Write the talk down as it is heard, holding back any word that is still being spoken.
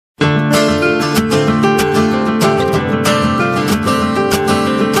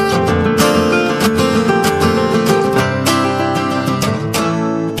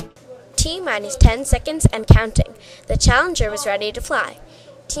10 seconds and counting. The Challenger was ready to fly.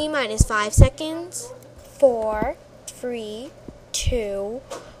 T-minus 5 seconds. 4, 3, 2,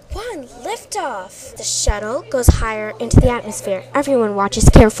 1. Liftoff! The shuttle goes higher into the atmosphere. Everyone watches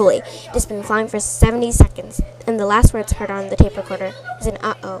carefully. It has been flying for 70 seconds, and the last words heard on the tape recorder is an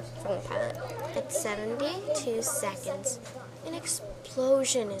uh-oh from the pilot. At 72 seconds, an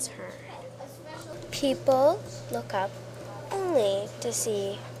explosion is heard. People look up only to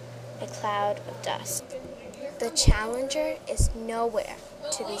see a cloud of dust. The Challenger is nowhere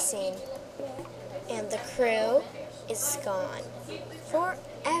to be seen, and the crew is gone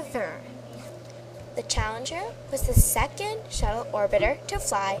forever. The Challenger was the second shuttle orbiter to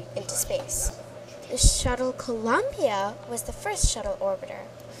fly into space. The shuttle Columbia was the first shuttle orbiter.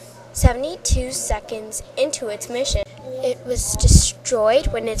 72 seconds into its mission, it was destroyed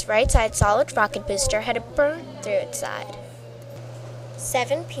when its right-side solid rocket booster had a burn through its side.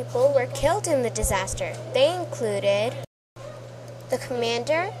 7 people were killed in the disaster. They included the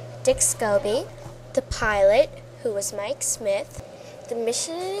commander, Dick Scobie, the pilot, who was Mike Smith. The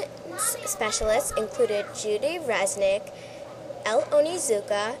mission specialists included Judy Resnick, El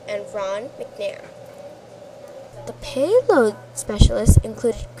Onizuka, and Ron McNair. The payload specialists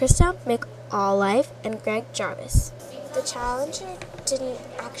included Krista McAuliffe and Greg Jarvis. The Challenger didn't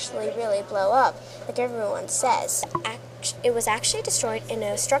actually really blow up, like everyone says. It was actually destroyed in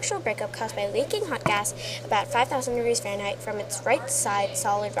a structural breakup caused by leaking hot gas about 5,000 degrees Fahrenheit from its right side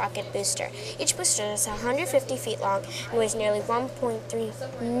solid rocket booster. Each booster is 150 feet long and weighs nearly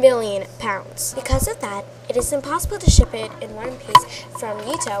 1.3 million pounds. Because of that, it is impossible to ship it in one piece from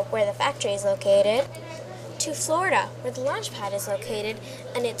Utah, where the factory is located, to Florida, where the launch pad is located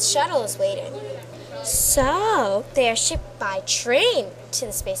and its shuttle is waiting. So, they are shipped by train to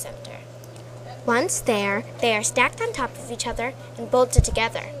the Space Center. Once there, they are stacked on top of each other and bolted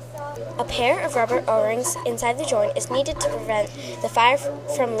together. A pair of rubber O-rings inside the joint is needed to prevent the fire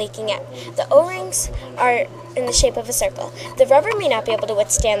from leaking out. The O-rings are in the shape of a circle. The rubber may not be able to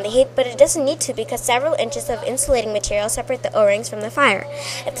withstand the heat, but it doesn't need to because several inches of insulating material separate the O-rings from the fire.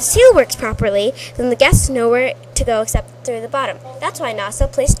 If the seal works properly, then the guests know where to go except through the bottom. That's why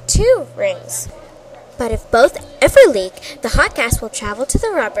NASA placed 2 rings. But if both ever leak, the hot gas will travel to the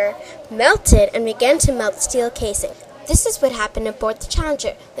rubber, melt it, and begin to melt the steel casing. This is what happened aboard the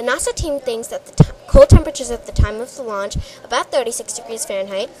Challenger. The NASA team thinks that the cold temperatures at the time of the launch, about 36 degrees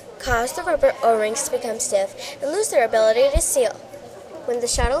Fahrenheit, caused the rubber O-rings to become stiff and lose their ability to seal. When the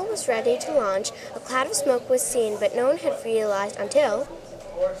shuttle was ready to launch, a cloud of smoke was seen, but no one had realized until,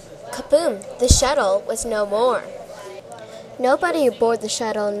 kaboom, the shuttle was no more. Nobody aboard the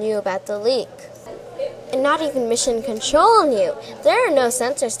shuttle knew about the leak. And not even Mission Control knew. There are no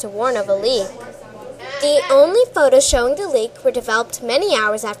sensors to warn of a leak. The only photos showing the leak were developed many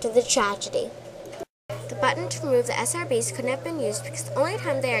hours after the tragedy. The button to remove the SRBs couldn't have been used because the only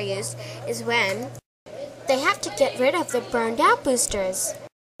time they are used is when they have to get rid of the burned out boosters.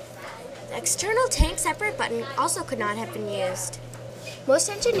 The external tank separate button also could not have been used. Most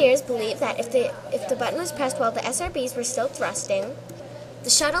engineers believe that if the button was pressed while the SRBs were still thrusting, the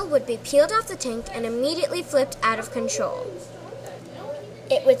shuttle would be peeled off the tank and immediately flipped out of control.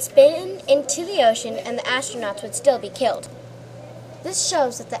 It would spin into the ocean and the astronauts would still be killed. This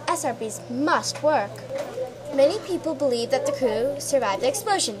shows that the SRBs must work. Many people believe that the crew survived the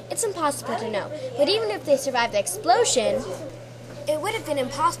explosion. It's impossible to know, but even if they survived the explosion, it would have been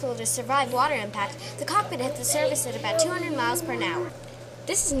impossible to survive water impact. The cockpit hit the surface at about 200 miles per hour.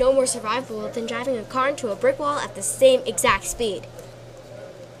 This is no more survivable than driving a car into a brick wall at the same exact speed.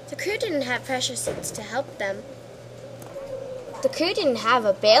 The crew didn't have pressure suits to help them. The crew didn't have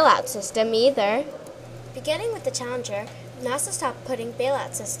a bailout system either. Beginning with the Challenger, NASA stopped putting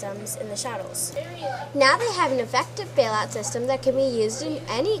bailout systems in the shuttles. Now they have an effective bailout system that can be used in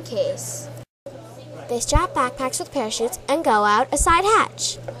any case. They strap backpacks with parachutes and go out a side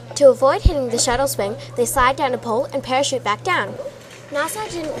hatch. To avoid hitting the shuttle swing, they slide down a pole and parachute back down.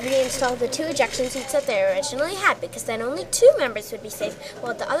 NASA didn't reinstall the 2 ejection seats that they originally had because then only 2 members would be safe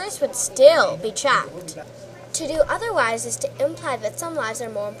while the others would still be trapped. To do otherwise is to imply that some lives are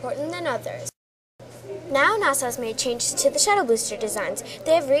more important than others. Now NASA has made changes to the shuttle booster designs.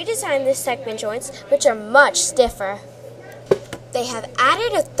 They have redesigned the segment joints, which are much stiffer. They have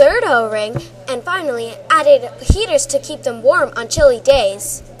added a 3rd O-ring and finally added heaters to keep them warm on chilly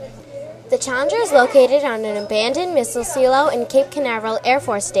days. The Challenger is located on an abandoned missile silo in Cape Canaveral Air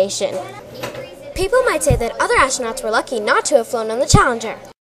Force Station. People might say that other astronauts were lucky not to have flown on the Challenger.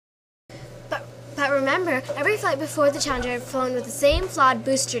 But remember, every flight before the Challenger had flown with the same flawed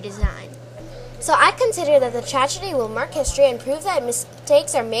booster design. So I consider that the tragedy will mark history and prove that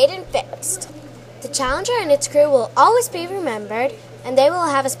mistakes are made and fixed. The Challenger and its crew will always be remembered, and they will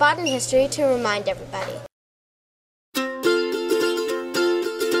have a spot in history to remind everybody.